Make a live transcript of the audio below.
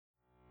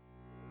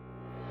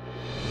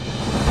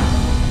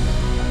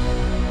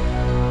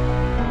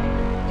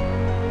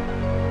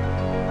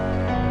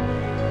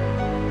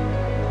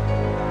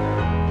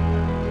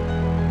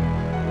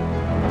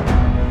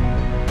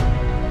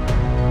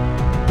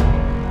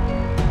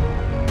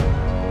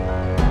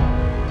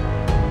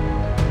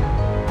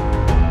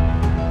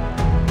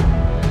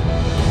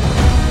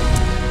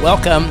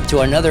Welcome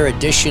to another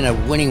edition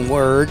of Winning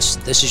Words.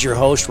 This is your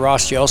host,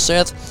 Ross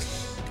Joseph.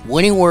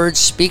 Winning Words,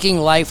 speaking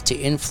life to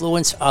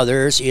influence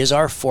others is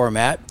our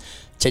format.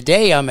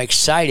 Today, I'm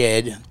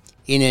excited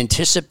in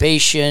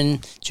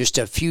anticipation, just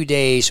a few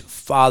days,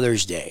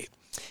 Father's Day.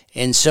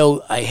 And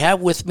so I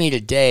have with me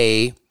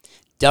today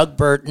Doug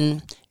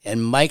Burton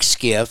and Mike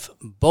Skiff,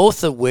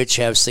 both of which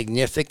have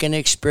significant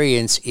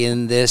experience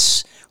in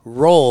this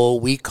role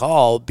we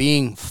call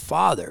being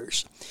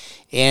fathers.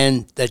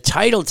 And the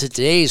title to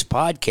today's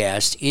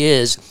podcast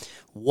is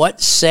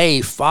What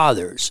Say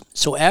Fathers?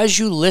 So as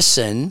you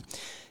listen,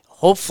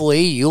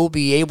 hopefully you'll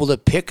be able to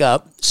pick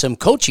up some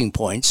coaching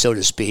points, so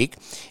to speak,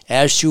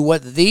 as to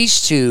what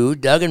these two,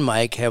 Doug and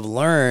Mike, have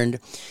learned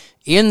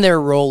in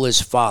their role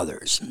as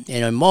fathers.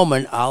 In a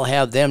moment, I'll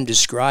have them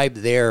describe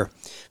their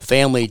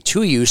family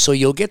to you so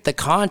you'll get the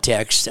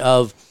context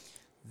of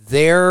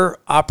their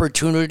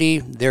opportunity,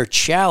 their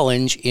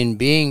challenge in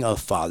being a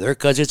father,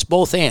 because it's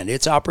both and.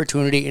 It's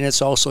opportunity and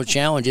it's also a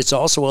challenge. It's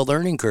also a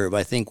learning curve.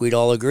 I think we'd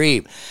all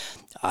agree.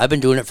 I've been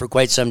doing it for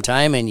quite some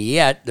time, and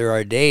yet there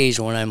are days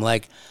when I'm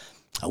like,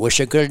 I wish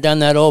I could have done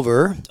that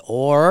over,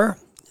 or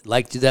I'd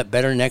like to do that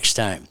better next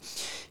time.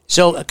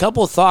 So a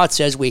couple of thoughts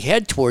as we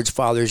head towards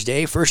Father's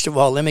Day. First of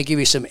all, let me give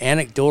you some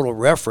anecdotal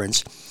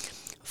reference.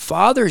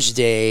 Father's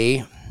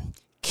Day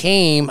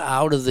came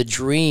out of the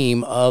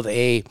dream of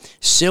a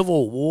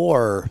Civil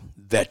War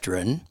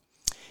veteran,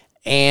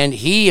 and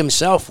he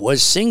himself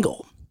was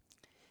single.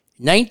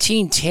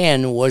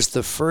 1910 was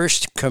the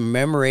first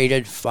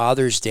commemorated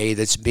Father's Day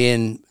that's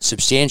been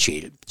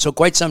substantiated, so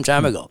quite some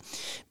time ago.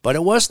 But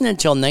it wasn't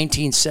until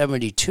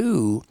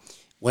 1972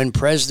 when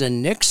President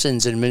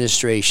Nixon's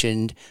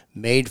administration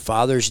made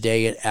Father's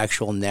Day an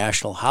actual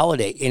national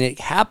holiday. And it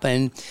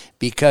happened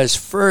because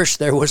first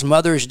there was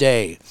Mother's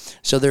Day.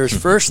 So there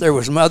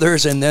was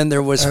Mother's, and then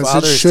there was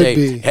Father's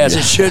Day. As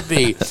it should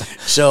be.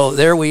 So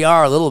there we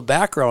are, a little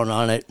background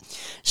on it.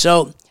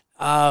 So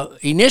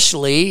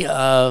initially,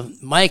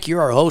 Mike,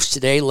 you're our host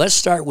today. Let's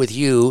start with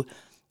you.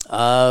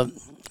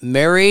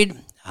 Married,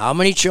 how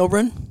many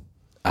children?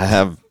 I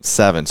have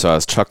 7, so I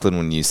was chuckling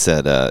when you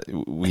said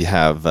we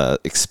have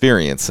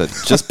experience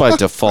just by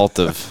default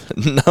of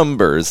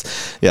numbers.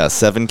 Yeah,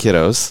 7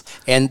 kiddos.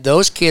 And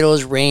those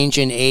kiddos range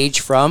in age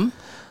from?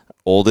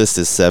 Oldest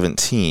is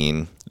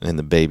 17, and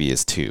the baby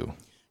is 2.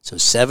 So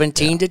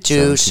 17 to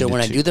 2. So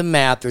when I do the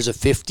math, there's a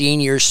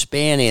 15-year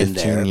span in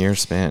there. 15-year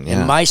span, yeah.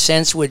 And my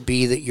sense would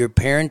be that you're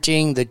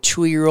parenting the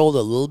 2-year-old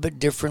a little bit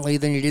differently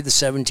than you did the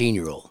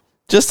 17-year-old.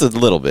 Just a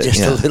little bit. Just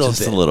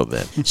a little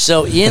bit.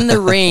 So in the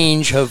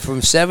range of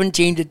from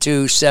 17 to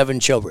 2, 7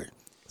 children.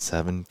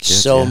 7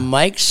 kids, So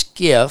Mike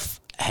Skiff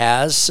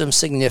has some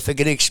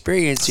significant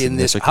experience in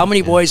this. How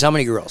many boys, how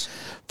many girls?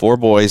 4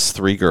 boys,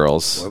 3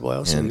 girls. 4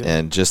 boys,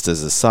 and just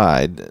as a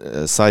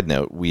side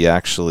note, we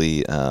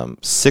actually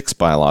 6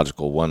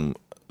 biological, 1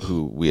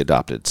 who we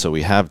adopted. So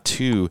we have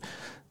 2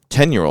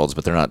 10-year-olds,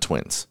 but they're not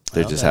twins.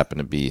 They just happen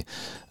to be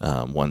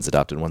one's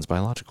adopted, one's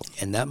biological.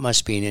 And that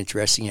must be an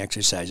interesting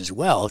exercise as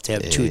well, to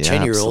have 2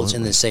 10-year-olds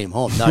in the same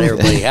home. Not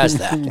everybody has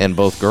that. And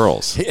both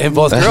girls. And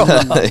both girls.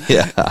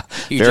 Yeah.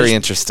 Very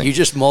interesting. You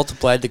just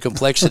multiplied the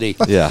complexity.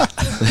 Yeah.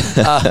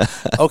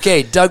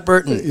 Okay, Doug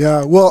Burton.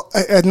 Yeah, well,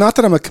 not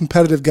that I'm a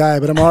competitive guy,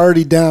 but I'm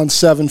already down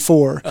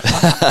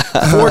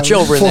 7-4. 4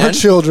 children, 4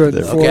 children.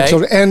 Okay. 4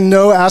 children. And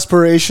no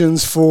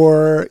aspirations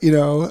for,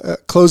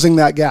 closing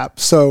that gap.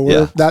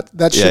 So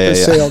that ship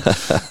has sailed.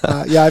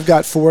 I've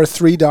got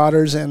 3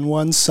 daughters and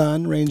 1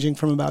 son, ranging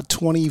from about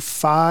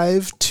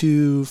 25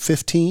 to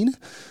 15.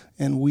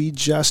 And we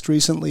just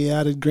recently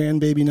added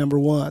grandbaby number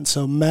 1.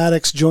 So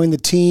Maddox joined the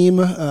team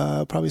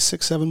probably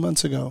 6-7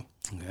 months ago.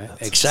 Okay.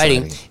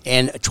 Exciting.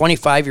 And a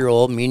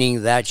 25-year-old,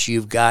 meaning that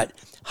you've got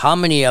how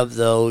many of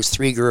those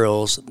 3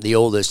 girls, the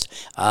oldest,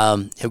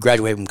 have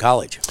graduated from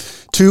college?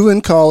 2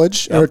 in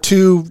college, or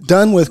 2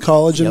 done with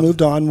college and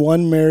moved on.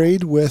 1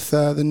 married with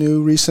the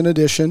new recent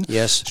addition.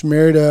 Yes. She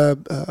married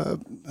a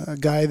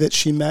guy that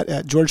she met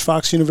at George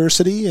Fox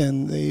University,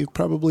 and they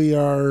probably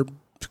are,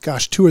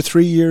 2 or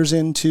 3 years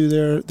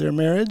into their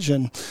marriage,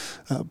 and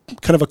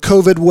kind of a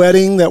COVID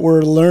wedding that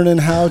we're learning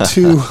how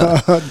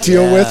to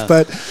deal with.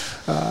 But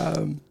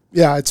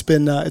it's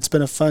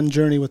been a fun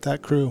journey with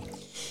that crew.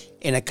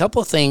 And a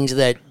couple things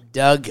that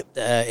Doug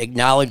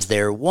acknowledged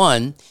there.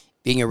 One,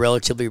 being a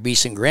relatively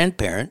recent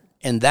grandparent,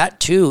 and that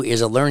too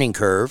is a learning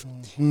curve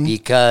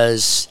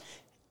because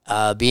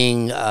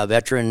being a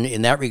veteran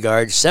in that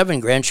regard, 7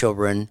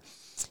 grandchildren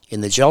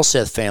in the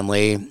Jelseth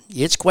family,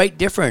 it's quite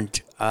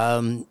different.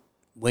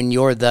 When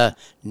you're the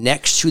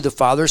next to the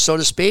father, so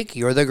to speak,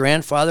 you're the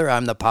grandfather,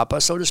 I'm the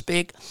papa, so to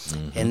speak,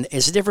 and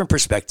it's a different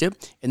perspective.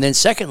 And then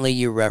secondly,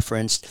 you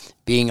referenced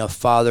being a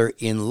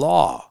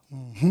father-in-law,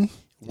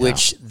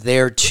 which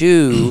there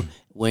too,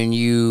 when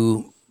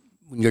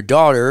your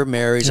daughter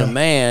marries a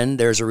man,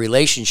 there's a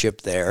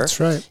relationship there. That's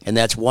right. And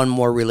that's one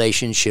more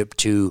relationship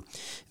to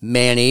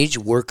manage,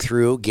 work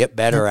through, get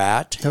better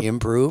at,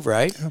 improve,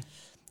 right? Yep.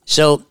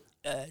 So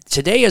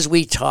today as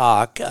we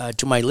talk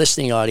to my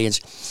listening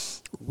audience,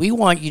 we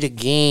want you to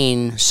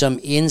gain some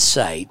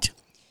insight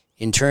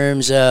in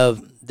terms of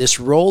this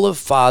role of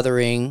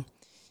fathering.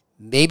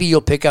 Maybe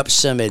you'll pick up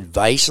some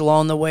advice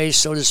along the way,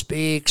 so to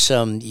speak.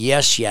 Some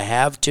yes, you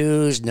have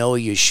to's, no,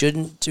 you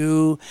shouldn't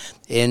do.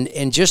 And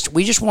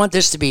we just want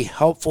this to be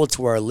helpful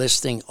to our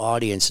listening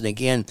audience. And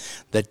again,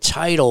 the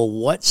title,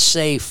 What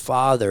Say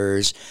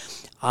Fathers?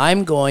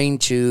 I'm going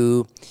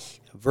to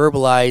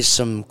verbalize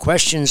some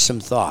questions, some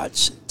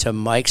thoughts to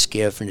Mike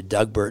Skiff and to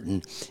Doug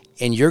Burton.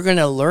 And you're going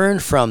to learn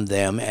from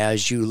them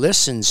as you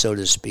listen, so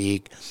to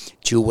speak,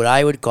 to what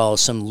I would call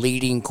some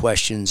leading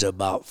questions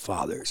about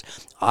fathers.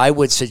 I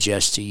would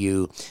suggest to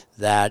you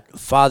that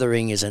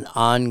fathering is an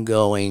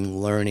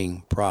ongoing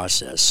learning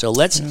process. So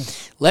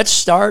let's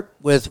start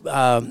with,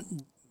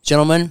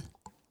 gentlemen,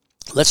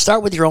 let's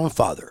start with your own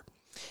father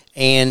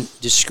and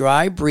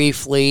describe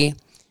briefly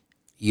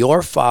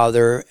your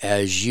father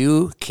as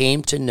you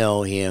came to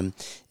know him,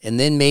 and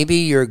then maybe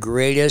your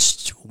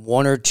greatest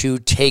one or two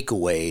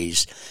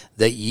takeaways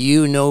that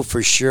you know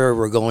for sure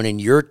were going in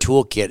your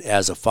toolkit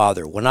as a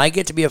father. When I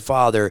get to be a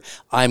father,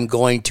 I'm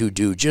going to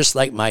do just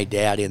like my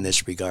dad in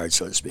this regard,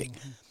 so to speak.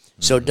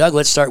 So, Doug,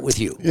 let's start with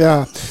you.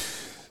 Yeah.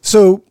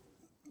 So,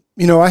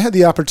 I had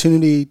the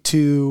opportunity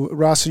to,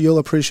 Ross, you'll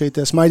appreciate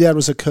this. My dad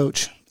was a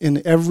coach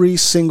in every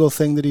single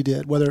thing that he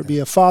did, whether it be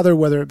a father,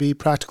 whether it be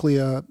practically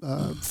a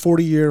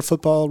 40-year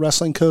football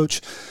wrestling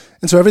coach.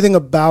 And so everything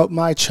about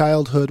my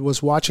childhood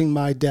was watching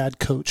my dad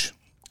coach.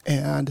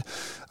 And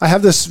I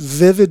have this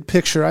vivid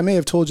picture. I may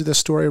have told you this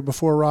story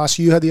before, Ross.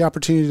 You had the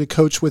opportunity to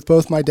coach with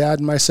both my dad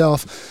and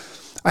myself.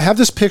 I have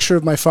this picture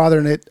of my father,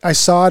 and I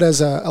saw it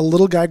as a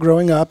little guy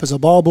growing up, as a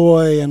ball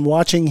boy, and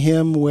watching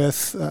him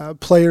with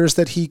players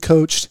that he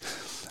coached.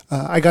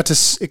 I got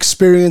to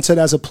experience it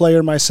as a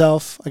player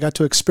myself. I got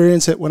to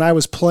experience it when I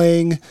was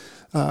playing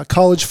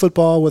college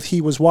football with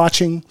he was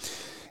watching.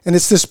 And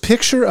it's this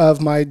picture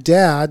of my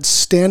dad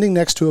standing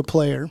next to a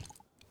player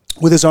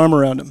with his arm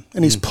around him,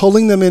 and he's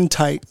pulling them in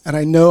tight. And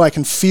I know I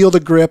can feel the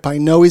grip. I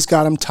know he's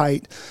got them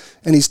tight.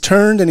 And he's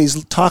turned and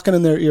he's talking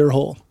in their ear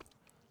hole.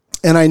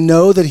 And I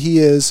know that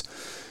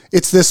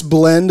it's this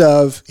blend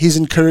of he's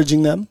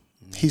encouraging them.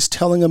 He's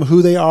telling them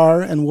who they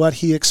are and what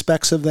he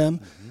expects of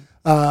them.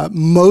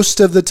 Most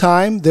of the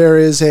time, there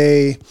is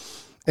a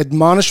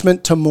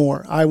admonishment to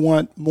more. I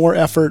want more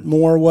effort,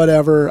 more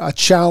whatever, a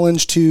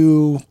challenge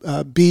to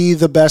be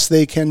the best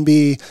they can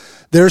be.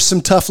 There's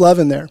some tough love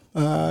in there.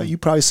 You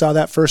probably saw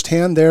that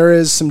firsthand. There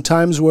is some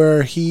times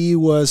where he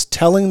was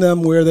telling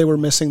them where they were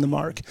missing the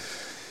mark.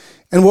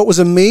 And what was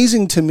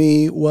amazing to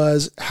me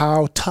was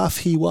how tough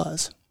he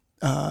was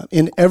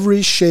in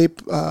every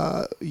shape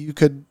you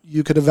could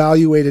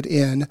evaluate it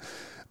in.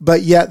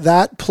 But yet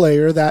that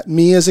player, that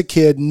me as a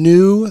kid,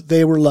 knew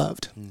they were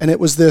loved. And it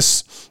was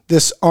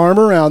this arm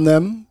around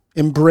them,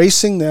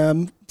 embracing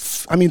them.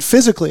 I mean,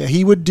 physically,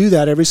 he would do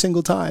that every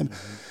single time.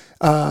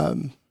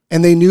 And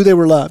they knew they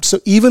were loved.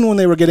 So even when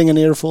they were getting an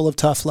earful of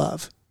tough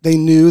love, they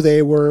knew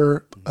they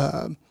were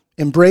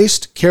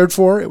embraced, cared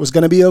for. It was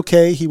going to be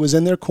okay. He was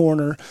in their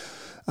corner.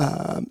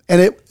 And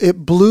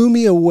it blew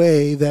me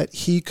away that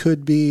he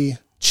could be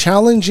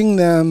challenging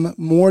them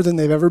more than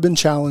they've ever been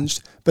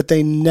challenged, but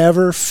they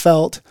never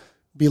felt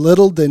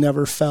belittled. They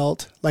never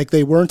felt like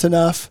they weren't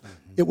enough.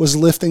 It was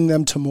lifting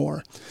them to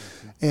more.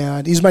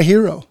 And he's my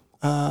hero.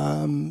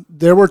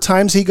 There were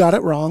times he got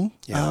it wrong.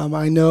 Yeah.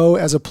 I know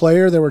as a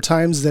player, there were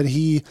times that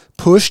he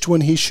pushed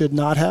when he should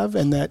not have,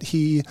 and that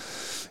he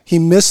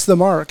missed the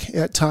mark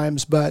at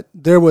times, but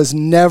there was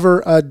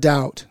never a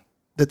doubt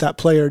that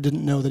player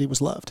didn't know that he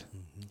was loved.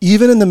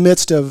 Even in the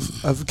midst of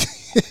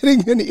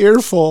getting an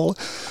earful,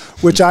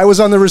 which I was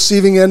on the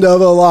receiving end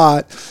of a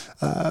lot,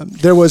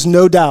 there was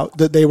no doubt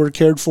that they were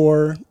cared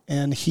for,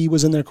 and he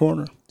was in their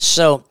corner.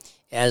 So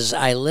as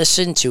I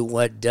listened to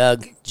what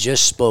Doug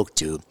just spoke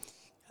to,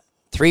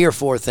 3 or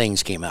 4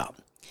 things came out.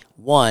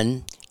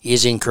 One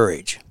is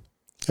encourage.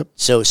 Yep.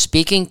 So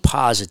speaking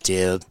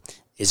positive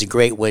is a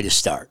great way to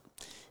start.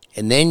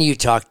 And then you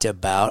talked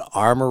about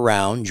arm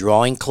around,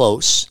 drawing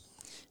close.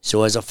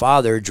 So as a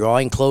father,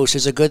 drawing close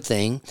is a good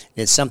thing.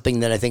 It's something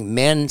that I think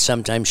men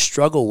sometimes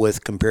struggle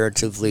with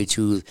comparatively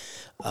to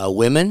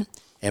women,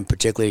 and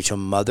particularly to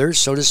mothers,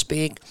 so to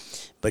speak.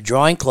 But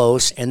drawing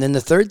close. And then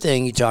the third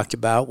thing you talked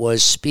about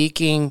was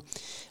speaking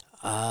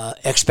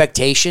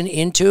expectation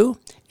into,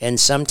 and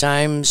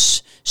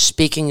sometimes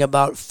speaking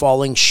about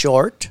falling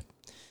short,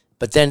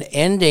 but then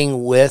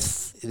ending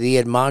with the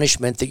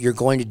admonishment that you're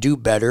going to do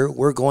better,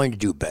 we're going to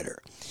do better.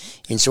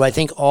 And so I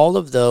think all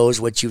of those,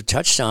 what you've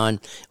touched on,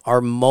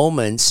 are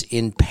moments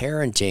in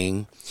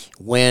parenting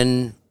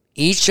when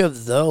each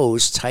of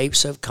those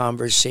types of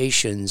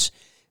conversations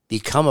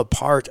become a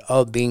part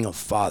of being a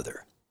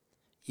father,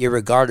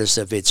 irregardless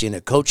if it's in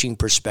a coaching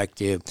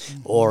perspective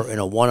or in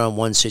a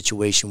one-on-one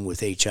situation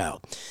with a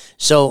child.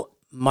 So,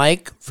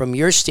 Mike, from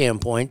your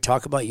standpoint,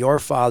 talk about your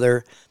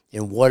father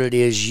and what it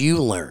is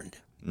you learned.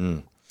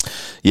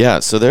 Yeah,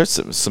 so there's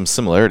some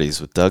similarities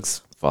with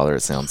Doug's father,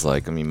 it sounds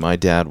like. I mean, my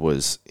dad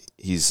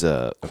he's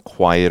a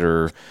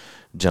quieter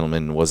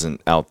gentleman,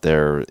 wasn't out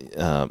there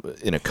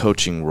in a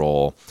coaching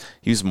role.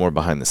 He was more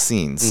behind the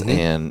scenes.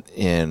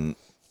 And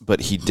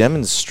but he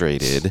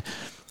demonstrated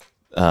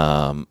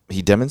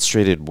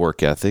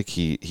work ethic.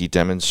 He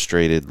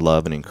demonstrated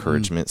love and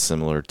encouragement,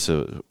 similar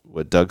to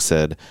what Doug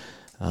said.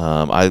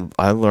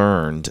 I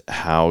learned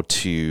how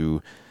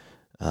to,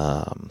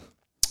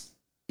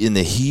 in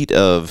the heat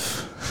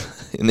of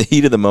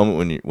the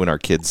moment when our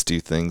kids do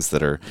things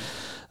that are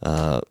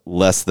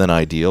less than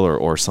ideal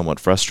or somewhat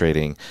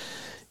frustrating,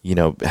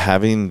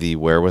 having the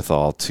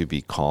wherewithal to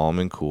be calm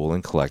and cool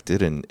and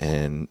collected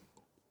and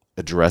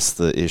address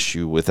the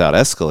issue without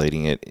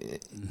escalating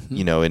it,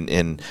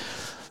 and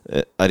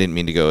I didn't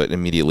mean to go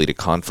immediately to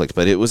conflict,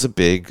 but it was a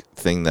big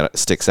thing that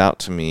sticks out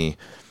to me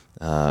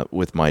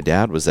with my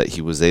dad, was that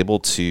he was able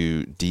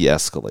to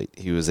de-escalate.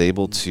 He was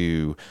able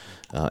to,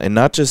 and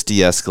not just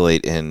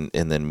de-escalate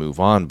and then move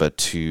on, but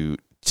to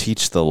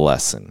teach the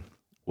lesson.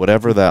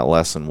 Whatever that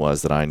lesson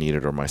was that I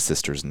needed or my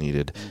sisters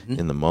needed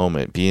in the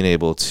moment, being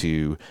able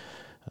to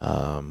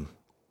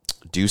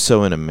do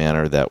so in a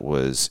manner that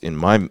was, in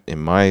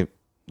my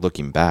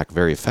looking back,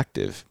 very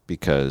effective,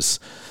 because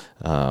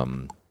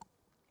I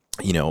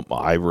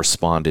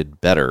responded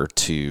better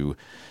to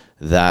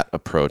that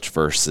approach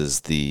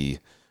versus the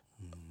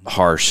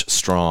harsh,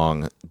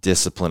 strong,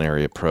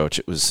 disciplinary approach.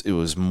 It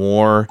was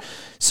more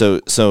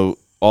so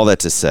all that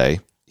to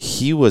say,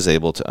 he was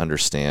able to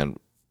understand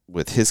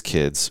with his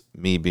kids,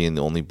 me being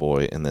the only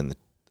boy, and then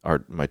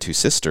my two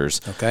sisters,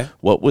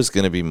 what was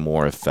going to be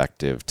more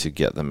effective to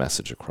get the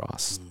message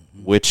across,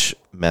 which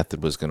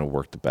method was going to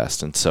work the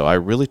best. And so I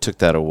really took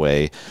that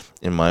away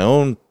in my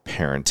own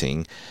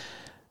parenting.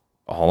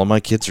 All of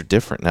my kids are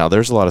different. Now,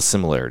 there's a lot of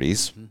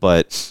similarities,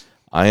 but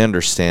I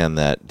understand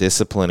that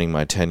disciplining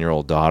my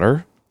 10-year-old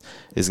daughter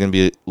is going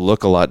to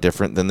look a lot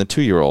different than the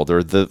 2-year-old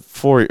or the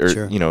 4,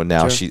 or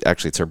now she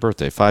actually, it's her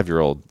birthday,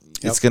 5-year-old.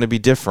 It's going to be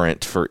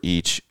different for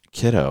each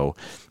kiddo,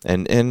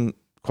 and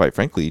quite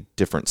frankly,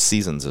 different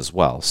seasons as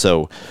well.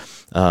 So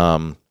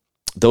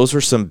those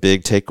were some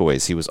big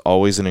takeaways. He was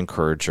always an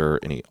encourager,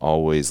 and he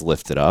always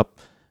lifted up.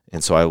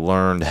 And so I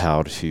learned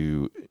how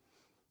to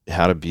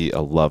be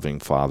a loving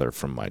father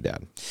from my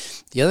dad.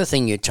 The other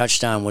thing you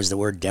touched on was the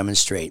word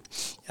demonstrate.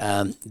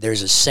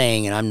 There's a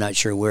saying, and I'm not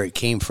sure where it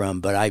came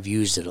from, but I've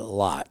used it a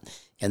lot.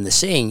 And the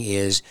saying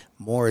is,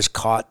 more is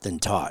caught than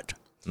taught.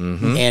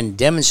 And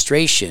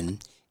demonstration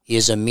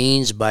is a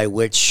means by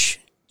which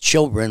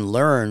children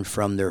learn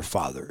from their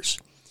fathers.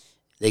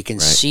 They can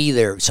see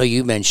so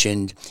you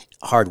mentioned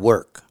hard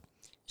work.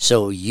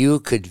 So you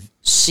could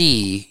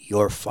see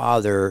your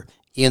father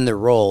in the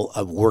role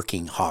of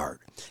working hard.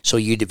 So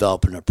you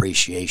develop an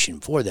appreciation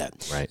for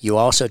that. Right. You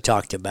also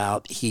talked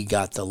about he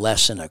got the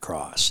lesson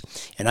across.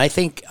 And I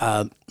think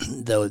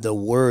the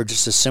word,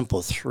 just a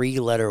simple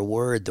 3-letter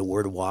word, the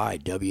word why,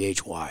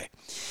 W-H-Y.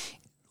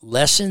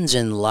 Lessons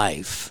in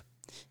life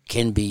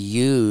can be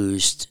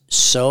used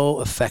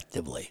so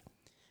effectively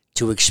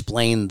to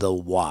explain the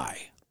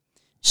why.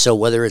 So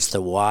whether it's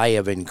the why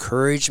of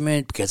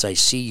encouragement, because I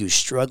see you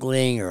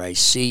struggling, or I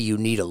see you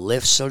need a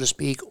lift, so to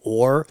speak,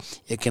 or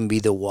it can be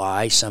the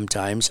why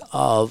sometimes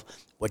of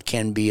what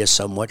can be a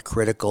somewhat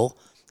critical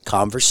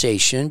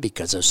conversation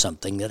because of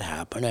something that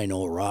happened. I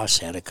know Ross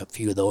had a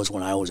few of those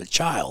when I was a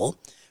child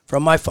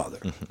from my father.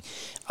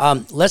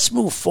 Let's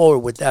move forward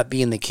with that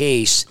being the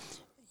case.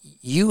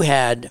 You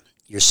had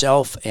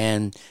yourself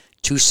and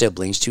two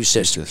siblings, two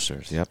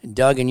sisters. Yep.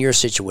 Doug, in your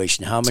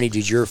situation, how many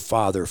did your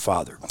father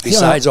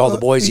besides all the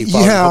boys he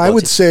fathered? Yeah, I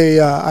would say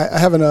I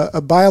have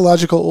a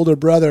biological older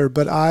brother,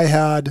 but I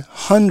had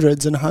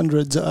hundreds and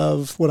hundreds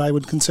of what I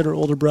would consider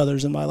older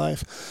brothers in my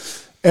life.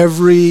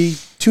 Every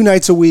 2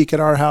 nights a week at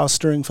our house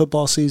during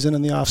football season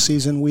and the off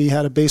season, we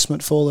had a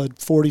basement full of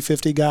 40,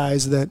 50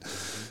 guys that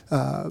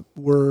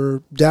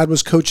Dad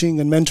was coaching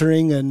and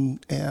mentoring,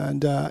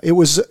 and it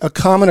was a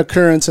common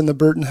occurrence in the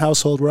Burton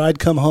household where I'd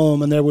come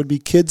home and there would be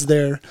kids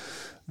there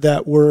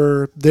that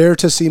were there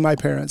to see my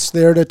parents,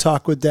 there to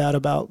talk with Dad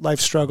about life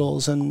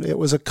struggles, and it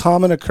was a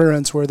common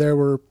occurrence where there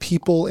were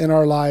people in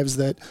our lives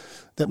that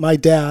my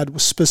dad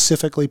was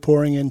specifically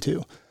pouring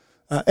into.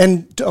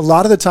 And a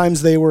lot of the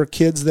times they were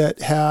kids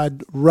that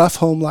had rough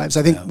home lives.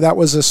 I think that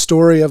was a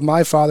story of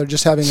my father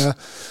just having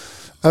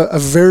a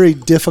very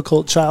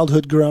difficult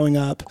childhood growing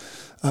up.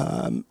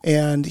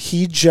 And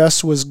he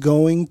just was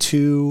going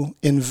to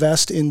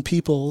invest in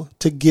people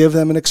to give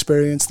them an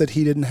experience that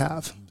he didn't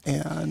have.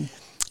 And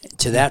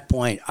to that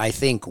point, I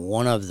think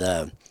one of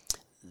the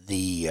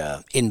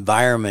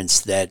environments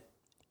that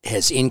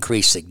has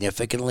increased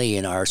significantly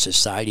in our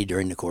society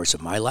during the course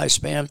of my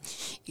lifespan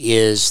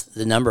is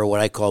the number of what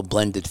I call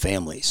blended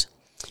families,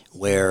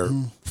 where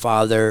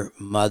father,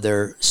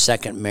 mother,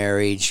 second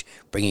marriage,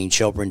 bringing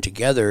children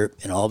together,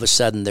 and all of a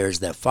sudden there's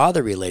that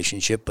father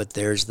relationship, but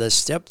there's the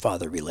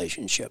stepfather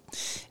relationship.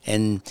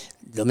 And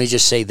let me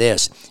just say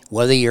this,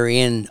 whether you're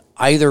in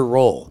either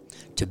role,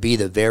 to be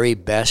the very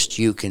best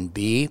you can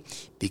be,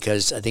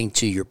 because I think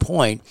to your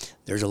point,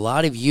 there's a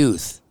lot of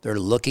youth that are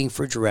looking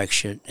for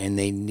direction and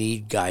they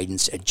need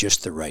guidance at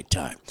just the right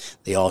time.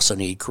 They also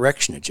need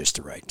correction at just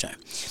the right time.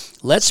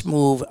 Let's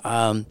move,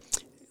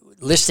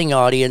 listening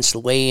audience,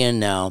 weigh in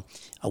now.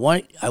 I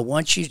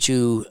want you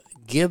to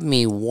give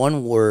me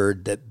one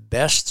word that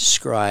best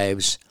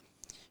describes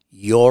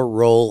your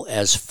role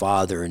as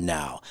father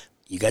now.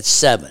 You got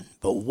 7,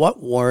 but what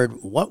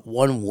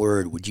one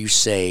word would you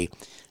say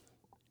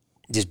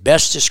just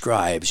best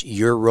describes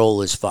your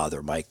role as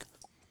father, Mike?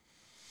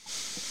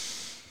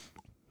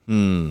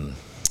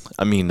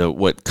 I mean,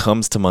 what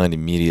comes to mind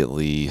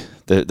immediately,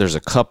 there's a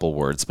couple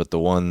words, but the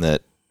one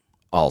that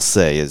I'll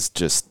say is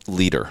just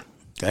leader.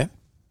 Okay,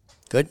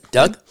 good.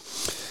 Doug?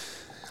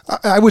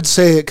 I would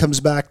say it comes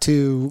back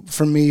to,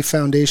 for me,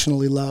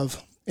 foundationally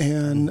love.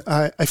 And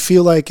I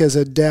feel like as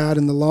a dad,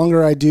 and the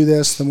longer I do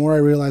this, the more I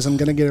realize I'm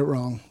going to get it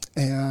wrong.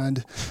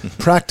 And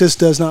practice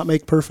does not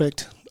make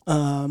perfect.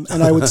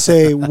 And I would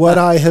say what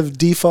I have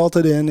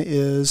defaulted in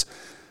is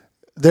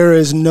there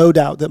is no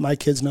doubt that my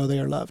kids know they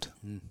are loved.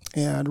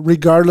 And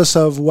regardless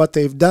of what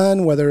they've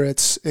done, whether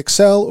it's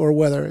excel or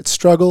whether it's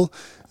struggle,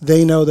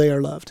 they know they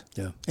are loved.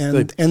 Yeah.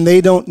 And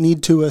they don't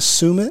need to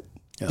assume it.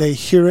 Yeah. They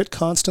hear it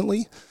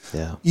constantly.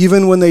 Yeah.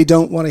 Even when they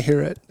don't want to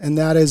hear it. And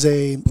that is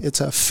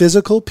it's a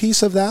physical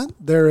piece of that.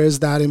 There is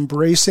that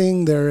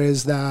embracing. There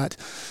is that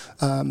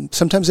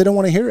sometimes they don't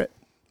want to hear it.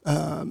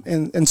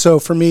 And so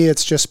for me,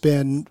 it's just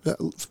been,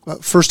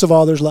 first of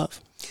all, there's love.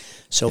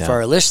 So for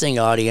our listening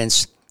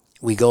audience,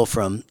 we go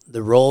from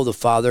the role of the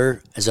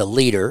father as a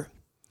leader,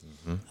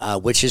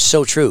 which is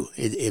so true.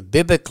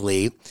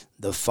 Biblically,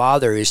 the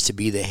father is to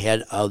be the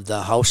head of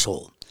the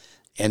household.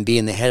 And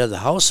being the head of the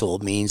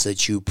household means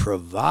that you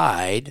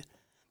provide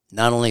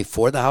not only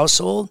for the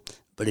household,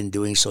 but in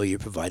doing so, you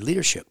provide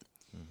leadership.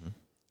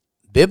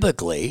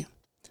 Biblically,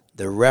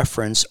 the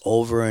reference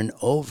over and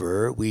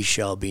over, we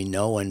shall be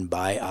known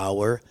by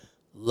our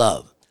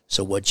love.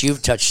 So what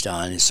you've touched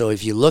on is, so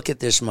if you look at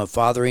this from a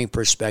fathering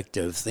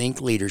perspective,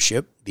 think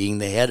leadership, being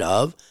the head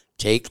of,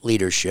 take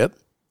leadership.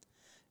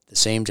 At the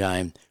same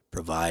time,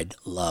 provide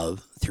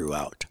love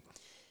throughout.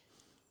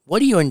 What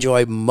do you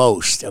enjoy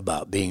most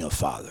about being a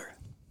father?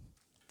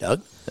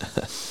 Doug?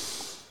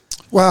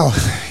 Wow.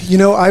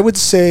 I would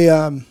say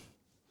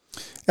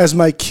as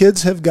my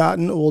kids have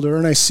gotten older,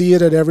 and I see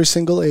it at every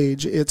single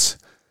age, it's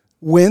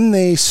when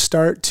they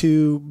start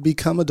to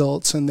become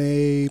adults and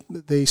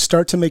they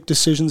start to make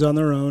decisions on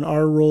their own,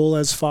 our role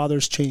as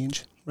fathers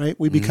change, right?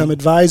 We become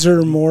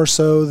advisor more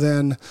so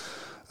than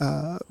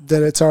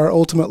that it's our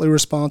ultimate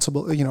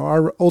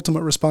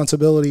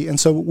responsibility. And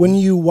so when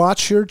you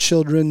watch your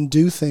children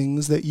do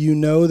things that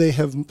they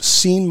have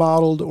seen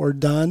modeled or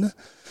done,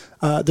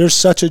 there's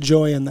such a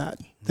joy in that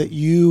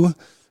you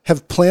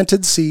have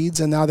planted seeds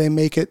and now they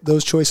make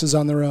those choices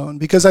on their own.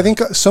 Because I think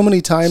so many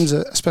times,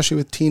 especially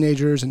with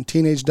teenagers and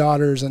teenage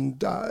daughters,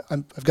 and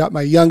I've got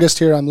my youngest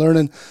here, I'm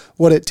learning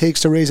what it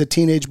takes to raise a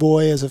teenage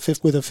boy with a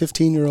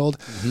 15-year-old.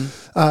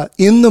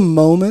 In the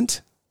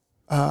moment,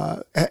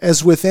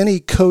 as with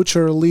any coach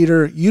or a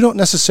leader, you don't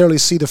necessarily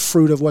see the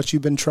fruit of what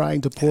you've been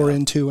trying to pour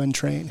into and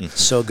train.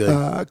 So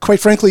good.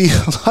 Quite frankly,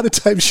 a lot of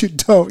times you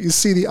don't. You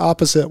see the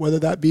opposite, whether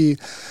that be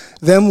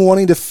them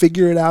wanting to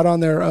figure it out on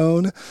their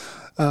own.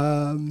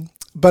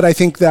 But I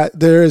think that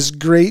there is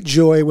great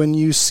joy when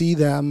you see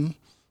them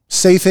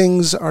say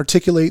things,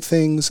 articulate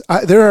things.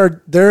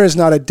 There is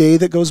not a day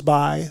that goes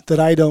by that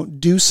I don't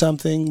do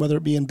something, whether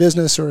it be in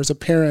business or as a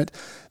parent,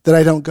 that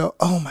I don't go,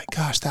 oh my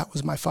gosh, that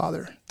was my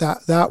father.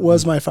 That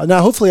was my father.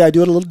 Now, hopefully I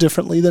do it a little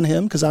differently than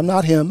him because I'm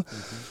not him.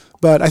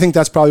 But I think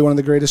that's probably one of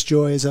the greatest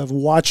joys of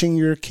watching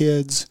your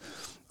kids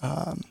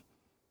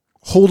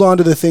hold on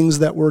to the things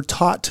that were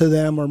taught to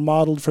them or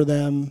modeled for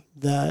them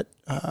that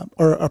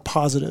are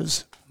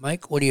positives.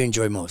 Mike, what do you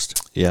enjoy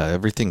most? Yeah,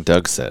 everything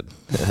Doug said.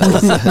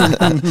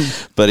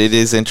 But it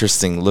is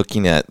interesting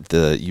looking at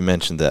you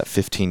mentioned that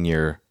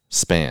 15-year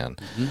span.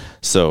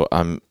 So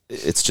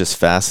it's just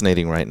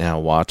fascinating right now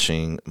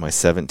watching my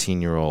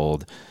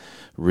 17-year-old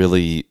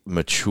really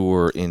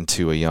mature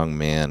into a young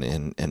man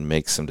and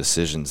make some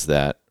decisions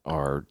that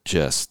are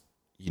just,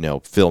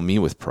 fill me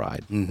with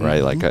pride,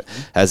 right? Like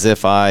as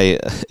if I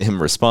am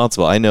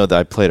responsible. I know that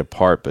I played a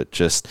part, but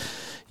just,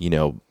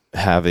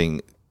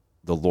 having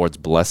the Lord's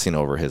blessing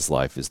over his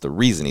life is the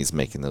reason he's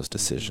making those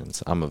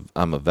decisions. I'm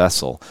a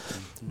vessel,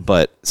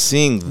 but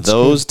seeing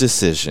those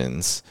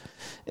decisions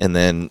and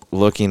then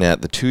looking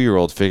at the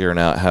 2-year-old figuring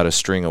out how to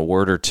string a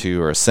word or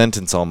two or a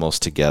sentence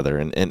almost together.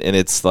 And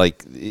it's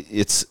like,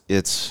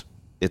 it's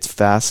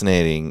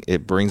fascinating.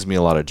 It brings me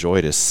a lot of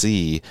joy to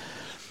see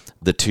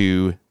the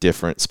two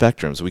different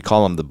spectrums. We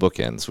call them the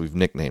bookends. We've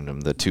nicknamed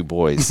them the two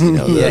boys, the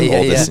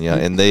oldest and young,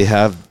 and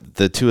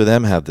the two of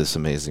them have this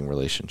amazing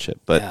relationship.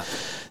 But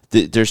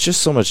there's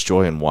just so much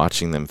joy in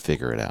watching them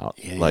figure it out.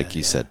 Like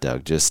you said,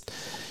 Doug, just,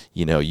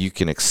 you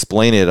can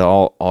explain it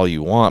all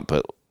you want,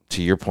 but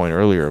to your point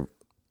earlier,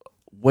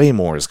 way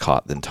more is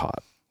caught than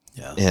taught.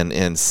 Yeah.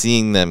 And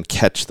seeing them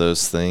catch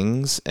those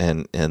things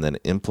and then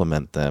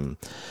implement them.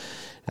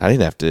 I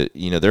didn't have to,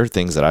 there are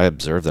things that I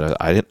observed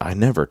that I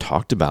never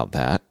talked about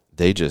that.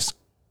 They just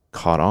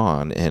caught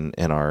on and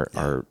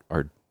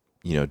are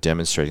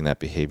demonstrating that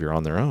behavior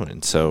on their own.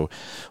 And so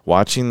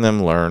watching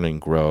them learn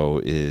and grow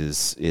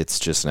it's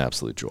just an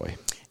absolute joy.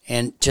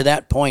 And to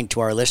that point,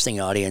 to our listening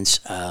audience,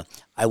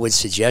 I would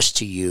suggest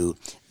to you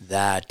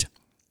that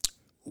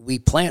we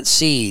plant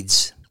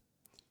seeds,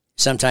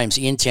 sometimes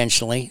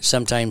intentionally,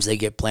 sometimes they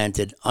get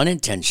planted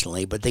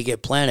unintentionally, but they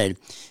get planted.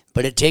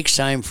 But it takes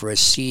time for a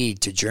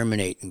seed to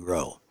germinate and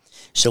grow.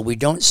 So we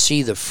don't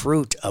see the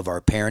fruit of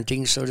our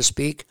parenting, so to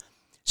speak,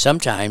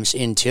 sometimes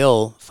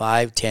until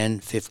 5, 10,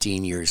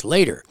 15 years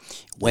later,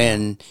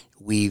 when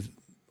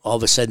all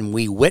of a sudden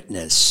we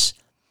witness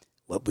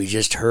what we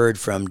just heard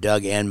from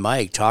Doug and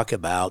Mike talk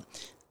about.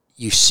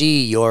 You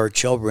see your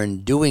children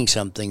doing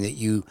something that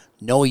you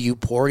know you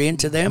poured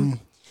into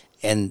them,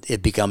 and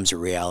it becomes a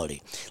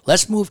reality.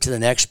 Let's move to the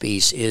next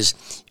piece is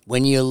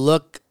when you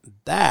look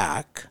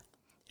back,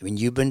 I mean,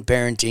 you've been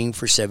parenting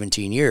for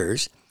 17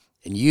 years,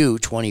 and you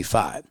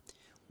 25.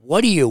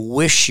 What do you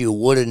wish you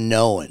would have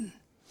known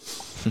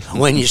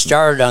when you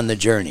started on the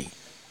journey?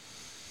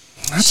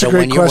 That's a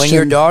great question. When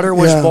your daughter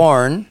was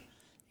born,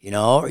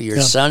 or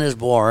your son is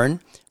born,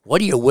 what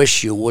do you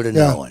wish you would have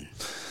known?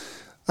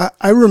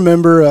 I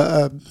remember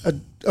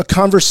a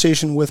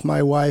conversation with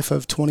my wife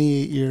of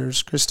 28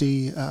 years,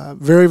 Christy,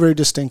 very, very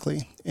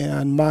distinctly.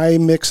 And my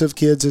mix of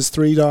kids is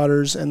 3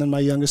 daughters and then my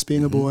youngest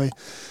being a boy.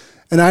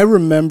 And I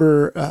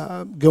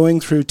remember going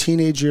through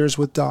teenage years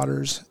with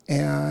daughters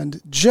and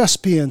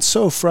just being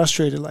so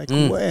frustrated.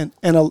 And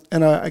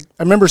I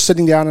remember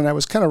sitting down and I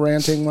was kind of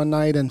ranting one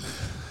night, and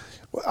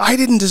I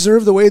didn't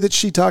deserve the way that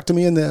she talked to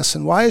me in this,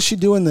 and why is she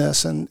doing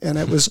this? And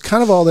it was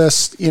kind of all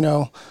this,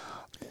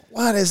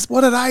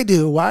 what did I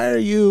do? Why are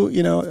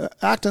you,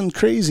 acting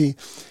crazy?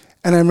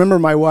 And I remember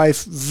my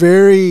wife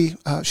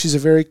she's a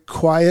very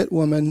quiet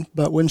woman,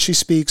 but when she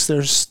speaks,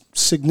 there's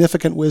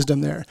significant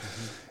wisdom there.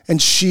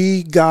 And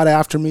she got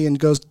after me and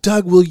goes,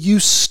 Doug, will you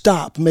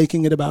stop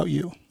making it about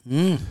you?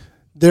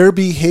 Their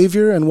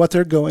behavior and what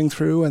they're going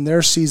through and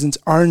their seasons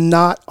are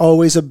not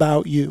always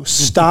about you.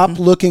 Stop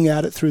looking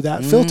at it through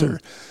that filter.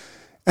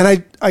 And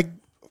I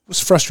was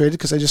frustrated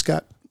because I just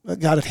got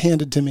it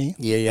handed to me.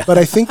 Yeah. But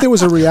I think there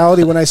was a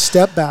reality when I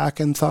stepped back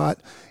and thought,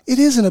 it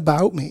isn't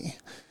about me.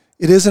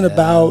 It isn't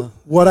about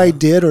what I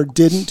did or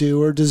didn't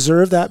do or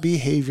deserve that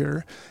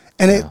behavior.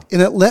 And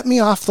it let me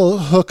off the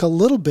hook a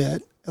little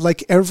bit,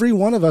 like every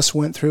one of us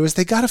went through, is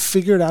they got to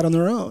figure it out on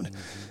their own.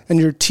 And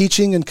you're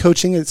teaching and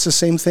coaching. It's the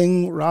same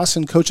thing, Ross,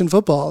 in coaching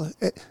football.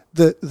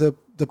 The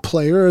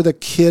player or the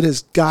kid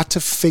has got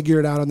to figure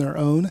it out on their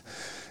own.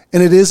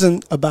 And it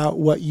isn't about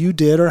what you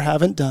did or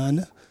haven't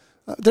done.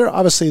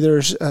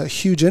 There's a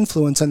huge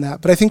influence on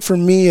that. But I think for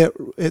me,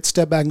 it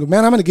stepped back and go,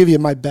 man, I'm going to give you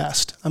my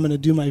best. I'm going to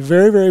do my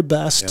very, very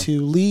best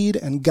to lead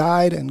and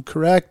guide and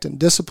correct and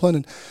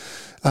discipline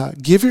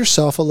and give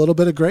yourself a little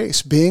bit of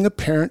grace. Being a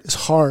parent is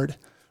hard.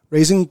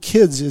 Raising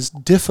kids is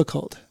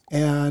difficult.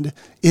 And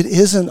it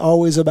isn't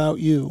always about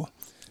you.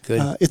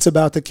 It's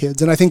about the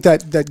kids. And I think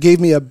that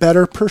gave me a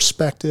better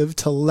perspective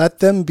to let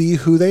them be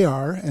who they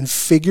are and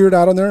figure it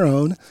out on their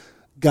own,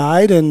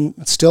 guide and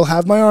still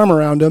have my arm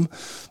around them,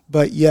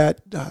 but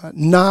yet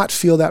not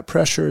feel that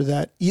pressure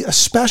that,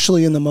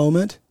 especially in the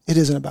moment, it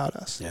isn't about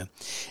us. Yeah.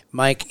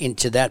 Mike,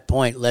 into that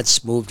point,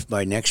 let's move to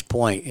my next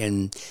point.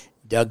 And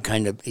Doug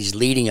is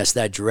leading us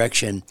that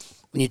direction.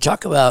 When you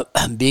talk about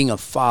being a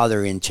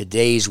father in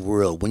today's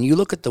world, when you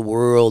look at the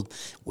world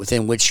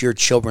within which your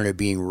children are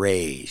being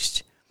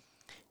raised,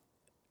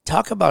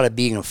 talk about it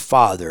being a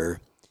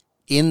father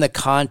in the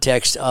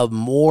context of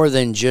more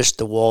than just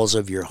the walls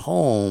of your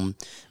home,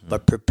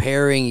 but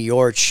preparing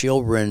your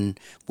children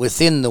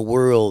within the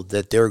world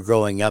that they're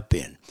growing up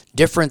in,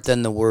 different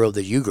than the world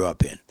that you grew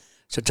up in.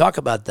 So talk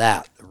about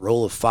that, the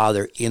role of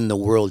father in the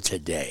world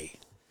today.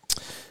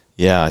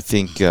 Yeah, I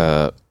think,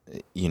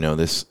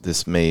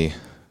 this may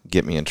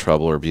get me in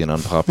trouble or be an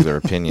unpopular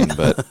opinion,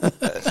 but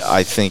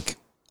I think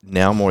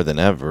now more than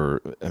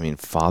ever,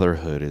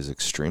 fatherhood is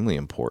extremely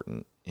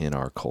important in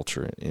our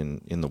culture,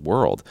 in the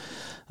world.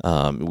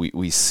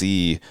 We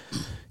see,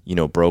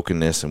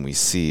 brokenness, and we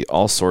see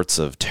all sorts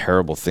of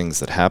terrible things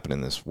that happen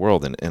in this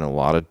world, and a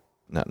lot of,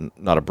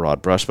 not a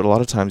broad brush, but a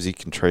lot of times you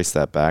can trace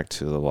that back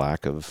to the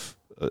lack of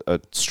a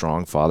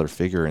strong father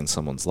figure in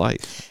someone's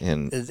life.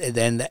 And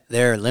then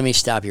let me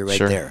stop you right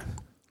there.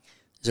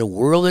 There's a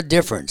world of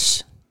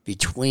difference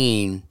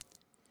between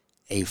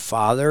a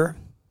father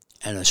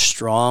and a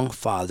strong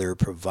father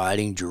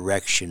providing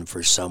direction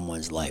for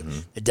someone's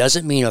life. It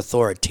doesn't mean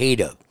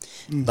authoritative,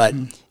 but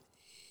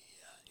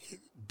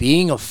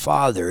being a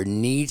father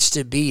needs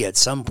to be, at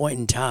some point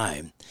in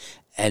time,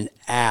 an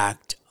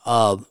act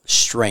of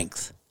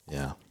strength.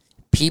 Yeah.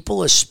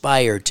 People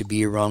aspire to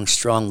be around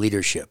strong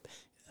leadership.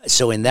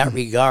 So in that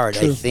regard,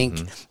 I think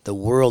the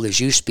world,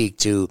 as you speak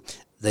to,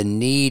 the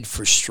need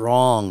for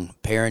strong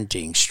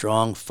parenting,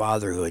 strong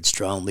fatherhood,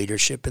 strong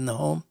leadership in the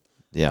home.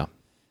 Yeah.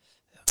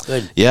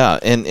 Good. Yeah.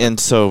 And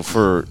so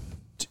for,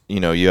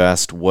 you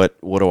asked what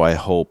do I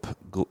hope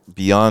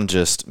beyond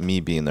just me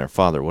being their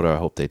father, what do I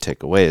hope they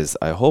take away is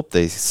I hope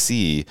they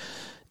see,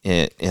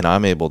 and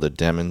I'm able to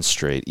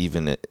demonstrate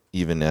even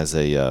as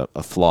a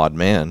flawed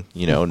man,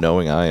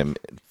 knowing I am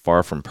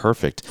far from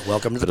perfect.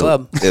 Welcome to the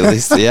club. At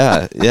least,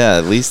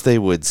 at least they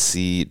would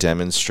see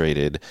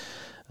demonstrated,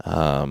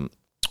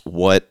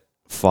 what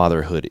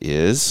fatherhood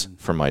is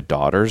for my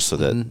daughters, so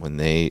that when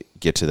they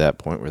get to that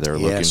point where they're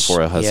looking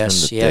for a husband,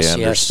 they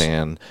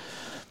understand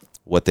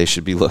what they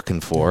should be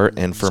looking for,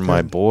 and for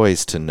my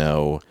boys to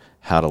know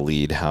how to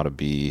lead, how to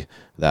be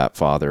that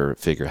father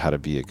figure, how to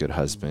be a good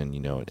husband,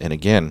 And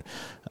again,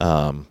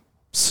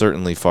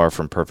 certainly far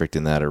from perfect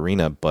in that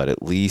arena, but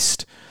at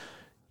least,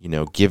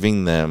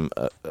 giving them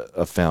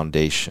a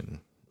foundation,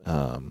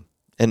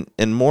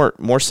 and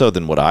more so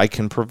than what I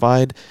can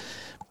provide,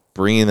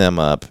 bringing them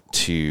up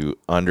to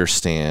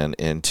understand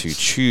and to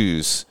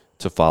choose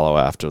to follow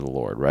after the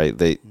Lord, right?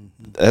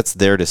 That's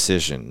their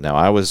decision. Now,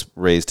 I was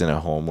raised in a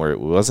home where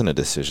it wasn't a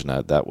decision.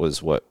 That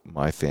was what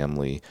my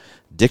family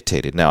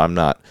dictated. Now, I'm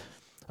not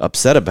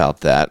upset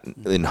about that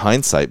in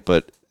hindsight,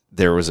 but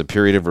there was a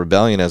period of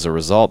rebellion as a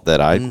result that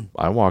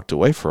I walked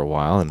away for a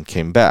while and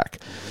came back.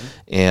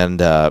 And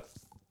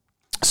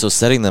so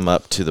setting them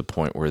up to the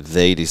point where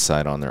they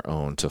decide on their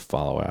own to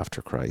follow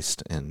after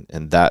Christ, and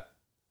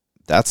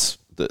that's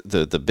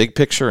the big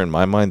picture in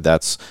my mind.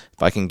 That's,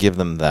 if I can give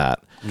them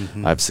that,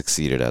 I've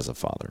succeeded as a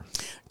father.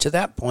 To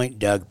that point,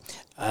 Doug,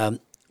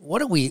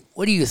 what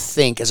do you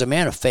think, as a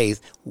man of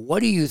faith, what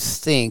do you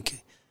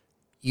think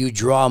you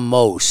draw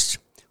most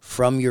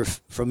from your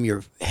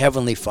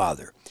Heavenly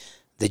Father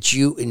that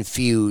you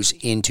infuse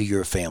into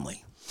your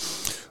family?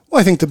 Well,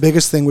 I think the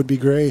biggest thing would be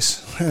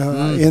grace,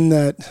 in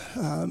that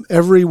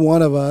every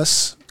one of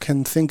us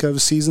can think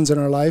of seasons in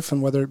our life,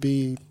 and whether it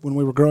be when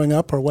we were growing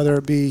up or whether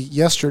it be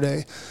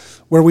yesterday,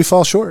 where we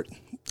fall short.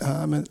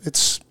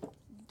 It's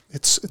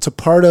a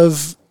part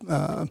of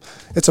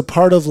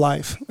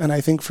life, and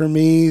I think for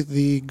me,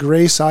 the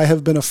grace I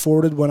have been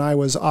afforded when I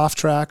was off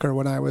track or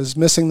when I was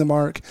missing the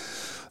mark,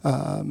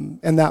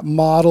 and that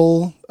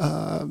model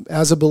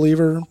as a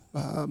believer,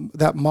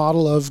 that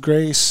model of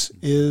grace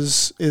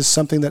is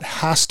something that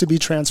has to be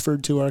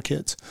transferred to our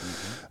kids.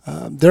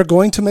 They're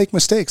going to make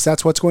mistakes.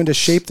 That's what's going to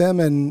shape them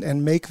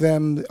and make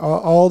them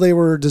all they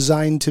were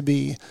designed to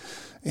be.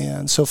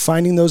 And so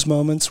finding those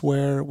moments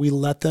where we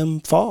let them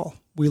fall.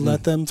 We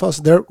let them fall.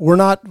 So we're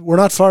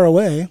not far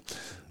away.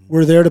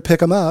 We're there to pick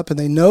them up, and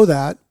they know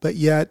that, but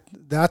yet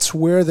that's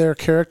where their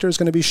character is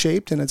going to be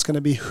shaped, and it's going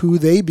to be who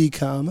they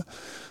become.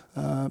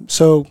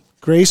 So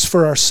grace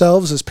for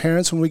ourselves as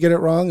parents when we get it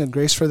wrong, and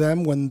grace for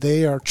them when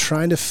they are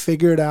trying to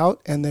figure it out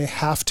and they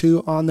have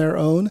to on their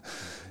own,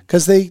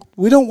 because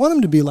we don't want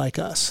them to be like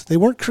us. They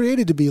weren't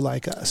created to be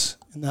like us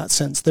in that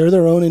sense. They're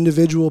their own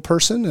individual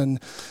person,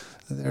 and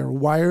they're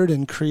wired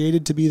and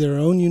created to be their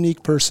own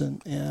unique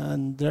person,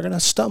 and they're going to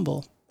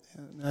stumble.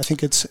 And I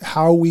think it's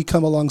how we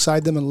come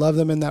alongside them and love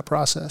them in that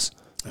process.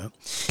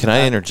 Can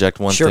I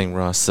interject one sure. thing,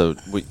 Ross? So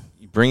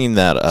bringing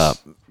that up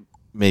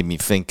made me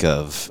think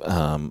of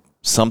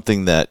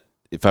something that,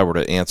 if I were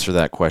to answer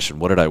that question,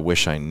 what did I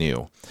wish I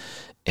knew?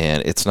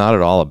 And it's not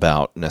at all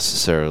about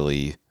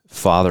necessarily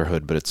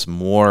fatherhood, but it's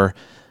more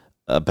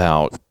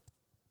about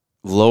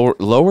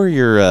lower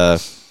your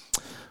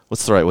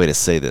what's the right way to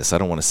say this? I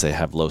don't want to say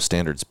have low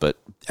standards, but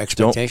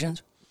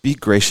expectations. Be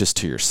gracious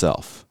to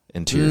yourself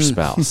and to your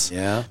spouse.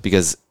 Yeah.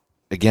 Because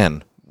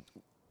again,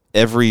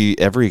 every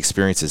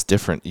experience is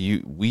different.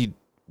 We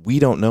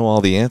don't know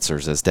all the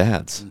answers as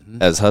dads,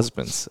 as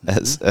husbands,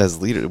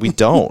 as leaders. We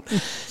don't.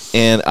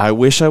 And I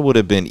wish I would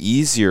have been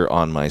easier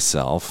on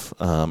myself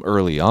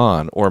early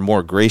on, or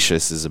more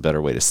gracious is a better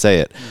way to say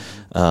it,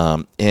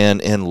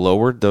 and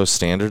lowered those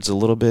standards a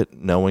little bit,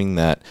 knowing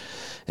that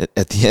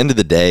at the end of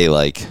the day,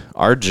 like,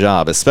 our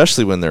job,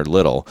 especially when they're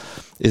little,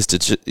 is to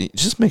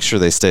just make sure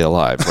they stay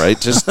alive, right?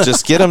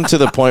 just get them to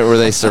the point where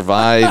they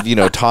survive,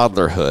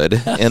 toddlerhood,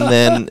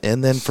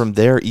 and then from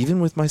there, even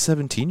with my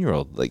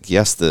 17-year-old, like,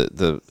 yes,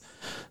 the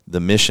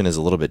mission is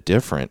a little bit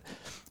different,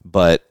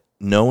 but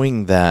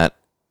knowing that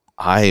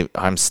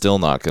I'm still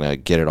not going to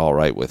get it all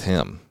right with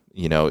him,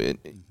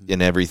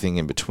 in everything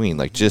in between,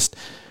 like, just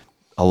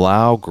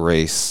allow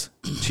grace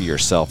to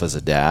yourself as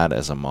a dad,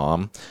 as a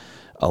mom,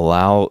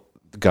 allow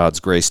God's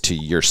grace to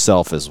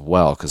yourself as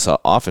well, because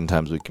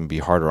oftentimes we can be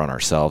harder on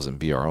ourselves and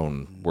be our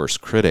own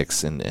worst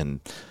critics,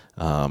 and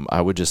I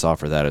would just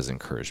offer that as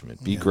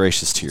encouragement. Be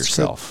gracious to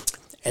yourself.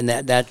 And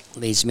that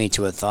leads me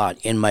to a thought.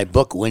 In my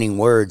book, Winning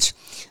Words,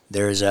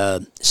 there's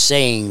a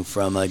saying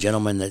from a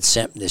gentleman that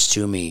sent this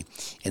to me,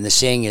 and the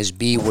saying is,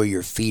 be where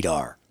your feet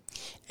are.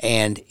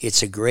 And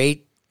it's a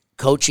great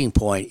coaching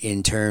point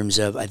in terms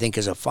of, I think,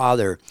 as a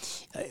father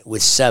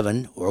with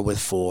 7 or with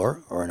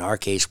 4, or in our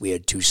case, we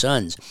had 2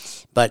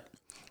 sons, but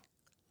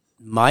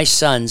my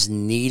sons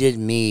needed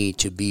me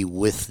to be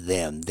with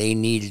them. They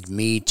needed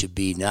me to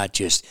be not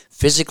just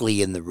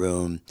physically in the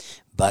room,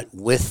 but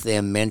with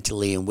them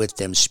mentally and with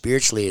them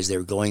spiritually as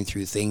they're going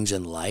through things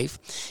in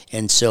life.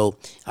 And so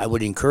I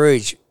would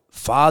encourage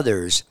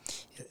fathers,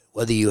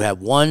 whether you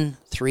have 1,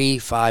 3,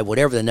 5,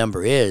 whatever the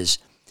number is,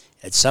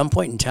 at some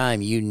point in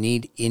time, you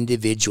need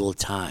individual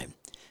time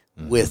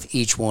with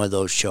each one of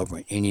those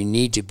children. And you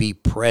need to be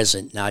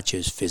present, not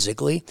just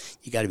physically.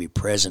 You got to be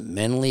present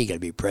mentally. You got to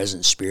be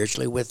present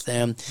spiritually with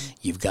them.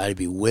 You've got to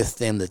be with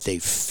them, that they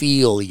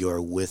feel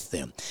you're with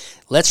them.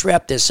 Let's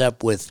wrap this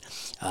up with,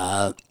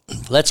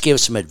 let's give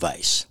some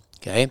advice.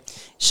 Okay,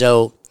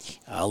 so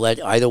I'll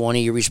let either one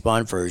of you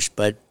respond first,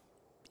 but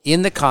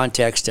in the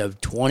context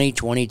of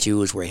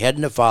 2022, as we're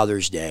heading to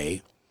Father's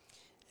Day,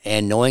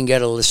 and knowing you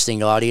got a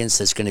listening audience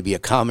that's going to be a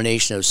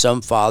combination of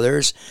some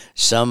fathers,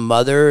 some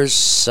mothers,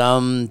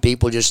 some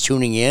people just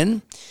tuning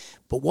in,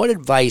 but what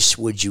advice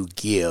would you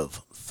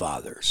give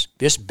fathers,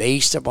 just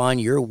based upon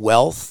your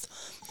wealth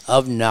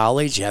of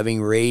knowledge,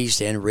 having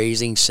raised and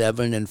raising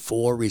 7 and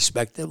 4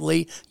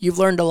 respectively? You've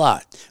learned a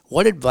lot.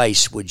 What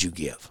advice would you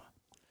give?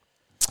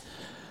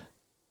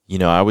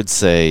 I would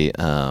say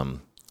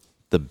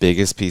the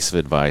biggest piece of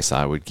advice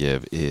I would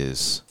give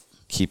is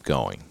keep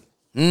going.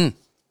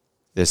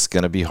 It's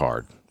going to be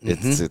hard.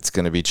 It's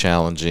going to be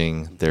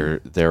challenging. There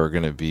are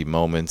going to be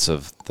moments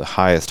of the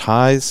highest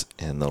highs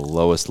and the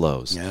lowest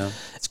lows. Yeah,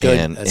 it's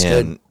good. That's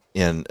good.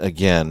 And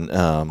again,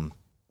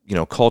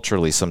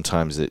 culturally,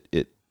 sometimes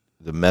the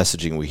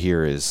messaging we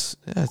hear is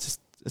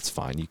it's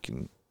fine.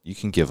 You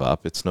can give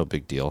up. It's no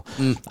big deal.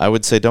 I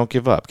would say don't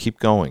give up. Keep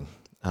going.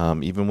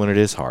 Even when it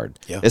is hard,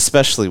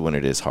 especially when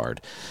it is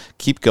hard,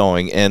 keep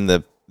going. And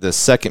the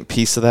second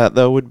piece of that,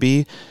 though,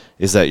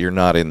 is that you're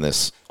not in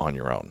this on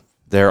your own.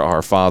 There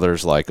are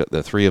fathers like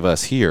the three of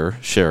us here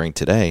sharing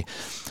today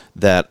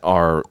that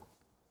are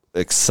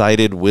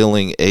excited,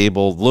 willing,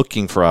 able,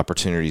 looking for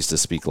opportunities to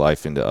speak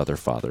life into other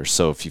fathers.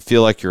 So if you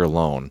feel like you're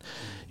alone,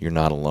 you're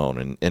not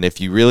alone. And if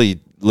you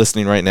really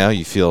listening right now,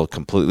 you feel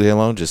completely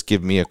alone, just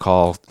give me a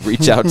call,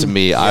 reach out to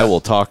me. I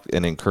will talk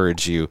and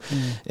encourage you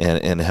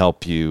and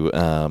help you.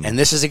 And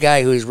this is a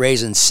guy who's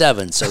raising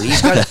 7, so he's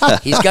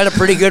got a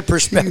pretty good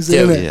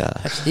perspective.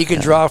 He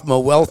can draw from a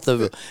wealth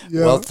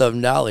of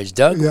knowledge.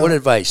 Doug, what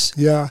advice?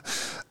 Yeah,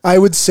 I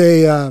would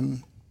say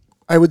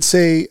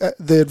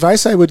the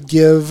advice I would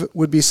give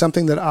would be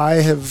something that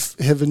I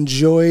have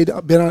enjoyed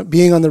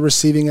being on the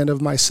receiving end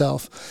of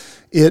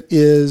myself. It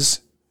is,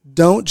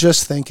 don't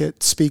just think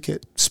it, speak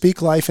it.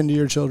 Speak life into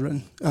your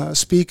children.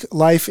 Speak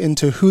life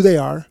into who they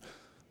are,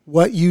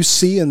 what you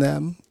see in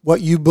them,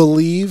 what you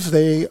believe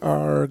they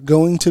are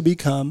going to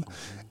become,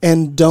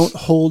 and don't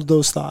hold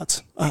those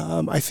thoughts.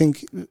 I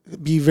think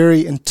be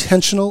very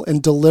intentional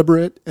and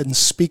deliberate in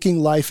speaking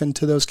life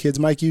into those kids.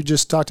 Mike, you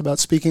just talked about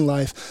speaking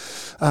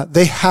life.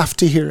 They have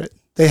to hear it.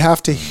 They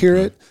have to hear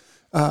it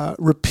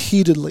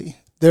repeatedly.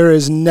 There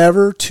is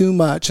never too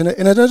much. And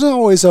it isn't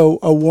always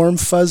a warm,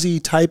 fuzzy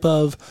type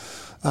of,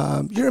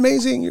 you're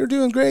amazing, you're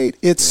doing great.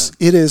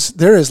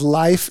 There is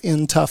life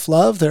in tough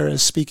love. There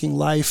is speaking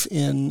life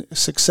in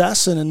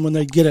success and when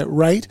they get it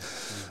right.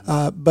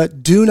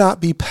 But do not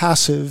be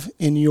passive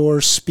in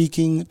your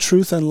speaking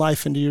truth and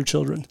life into your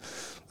children.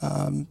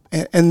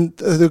 And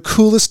the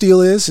coolest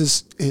deal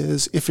is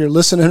if you're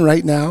listening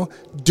right now,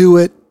 do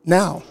it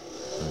now.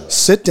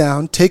 Sit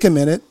down, take a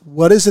minute.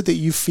 What is it that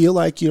you feel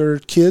like your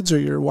kids or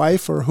your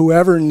wife or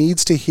whoever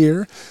needs to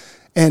hear?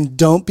 And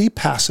don't be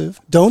passive.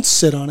 Don't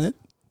sit on it.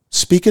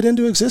 Speak it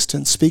into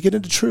existence. Speak it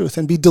into truth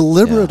and be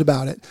deliberate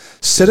about it.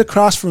 Sit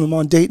across from them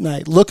on date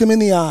night. Look them in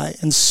the eye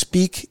and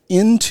speak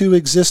into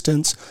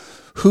existence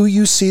who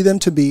you see them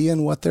to be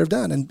and what they've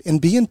done.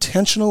 And be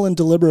intentional and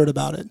deliberate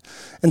about it.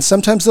 And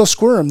sometimes they'll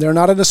squirm. They're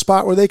not at a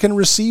spot where they can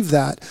receive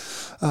that.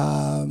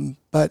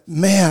 But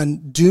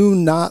man, do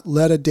not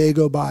let a day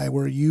go by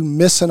where you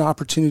miss an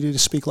opportunity to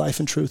speak life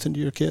and truth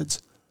into your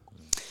kids.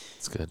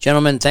 That's good.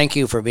 Gentlemen, thank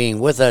you for being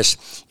with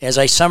us. As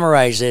I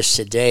summarize this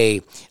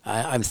today,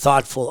 I'm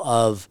thoughtful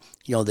of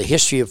the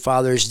history of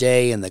Father's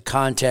Day and the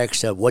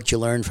context of what you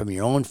learned from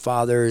your own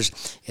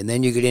fathers, and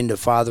then you get into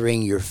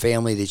fathering your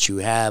family that you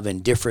have,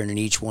 and different in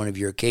each one of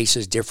your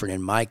cases, different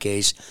in my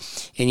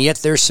case, and yet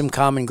there's some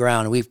common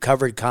ground. We've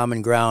covered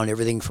common ground,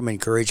 everything from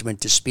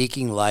encouragement to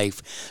speaking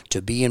life,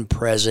 to being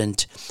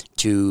present,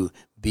 to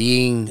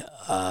being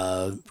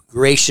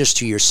gracious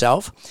to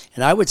yourself.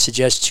 And I would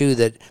suggest, too,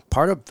 that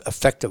part of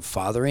effective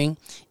fathering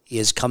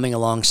is coming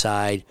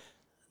alongside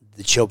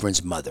the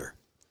children's mother.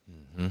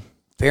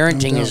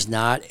 Parenting is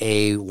not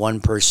a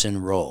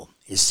one-person role.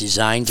 It's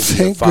designed to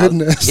be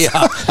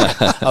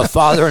a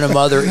father and a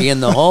mother in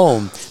the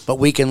home, but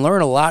we can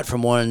learn a lot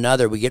from one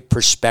another. We get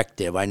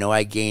perspective. I know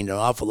I gained an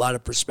awful lot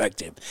of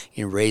perspective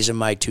in raising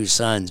my 2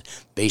 sons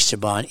based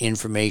upon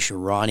information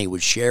Ronnie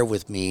would share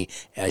with me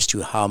as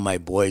to how my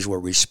boys were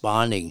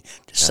responding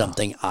to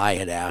something I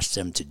had asked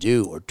them to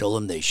do or told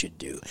them they should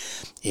do.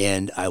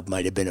 And I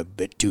might have been a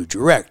bit too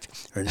direct.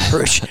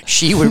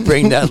 She would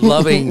bring that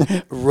loving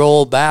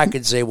roll back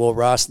and say, well,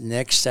 Ross,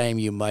 next time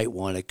you might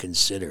want to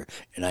consider.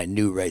 And I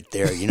knew right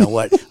there, you know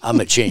what,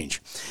 I'm a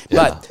change.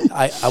 But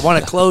I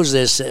want to close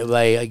this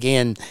by,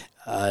 again,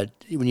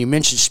 when you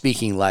mentioned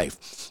speaking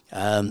life,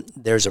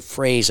 there's a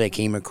phrase I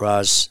came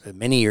across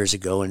many years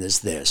ago, and it's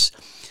this: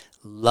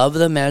 love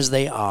them as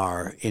they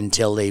are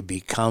until they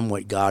become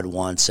what God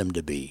wants them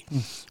to be.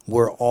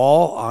 We're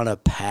all on a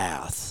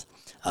path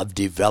of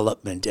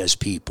development as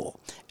people,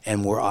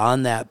 and we're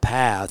on that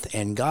path,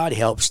 and God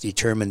helps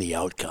determine the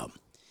outcome.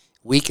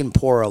 We can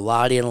pour a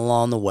lot in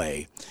along the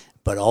way,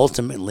 but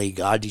ultimately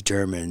God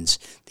determines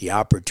the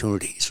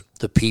opportunities,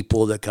 the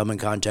people that come in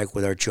contact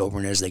with our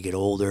children as they get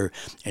older,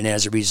 and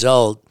as a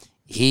result,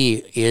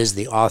 He is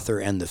the author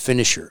and the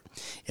finisher.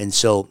 And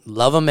so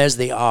love them as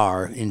they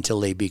are until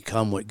they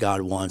become what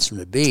God wants them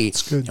to be.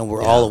 And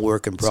we're all a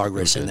work in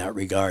progress in that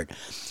regard.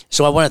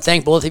 So I want to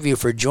thank both of you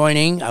for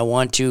joining. I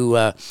want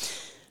to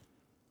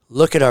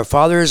look at our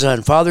fathers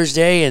on Father's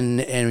Day,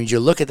 and you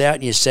look at that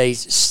and you say,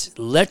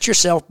 let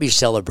yourself be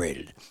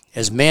celebrated.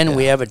 As men,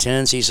 we have a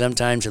tendency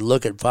sometimes to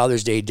look at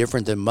Father's Day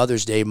different than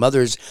Mother's Day.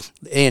 Mothers,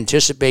 they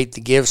anticipate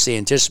the gifts, they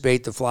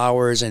anticipate the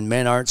flowers, and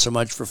men aren't so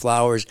much for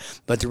flowers.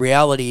 But the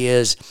reality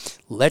is,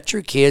 let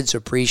your kids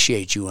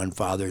appreciate you on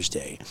Father's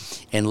Day.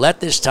 And let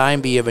this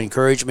time be of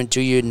encouragement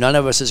to you. None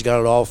of us has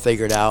got it all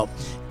figured out,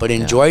 but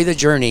enjoy the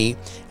journey.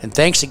 And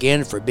thanks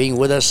again for being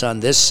with us on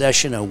this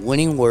session of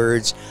Winning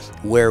Words,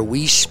 where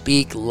we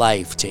speak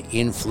life to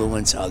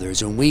influence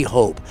others. And we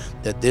hope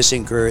that this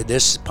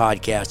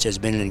podcast has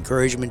been an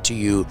encouragement to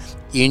you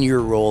in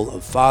your role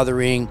of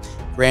fathering,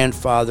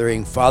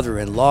 grandfathering,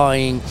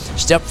 father-in-lawing,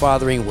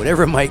 stepfathering,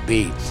 whatever it might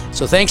be.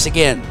 So thanks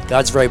again.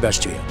 God's very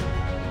best to you.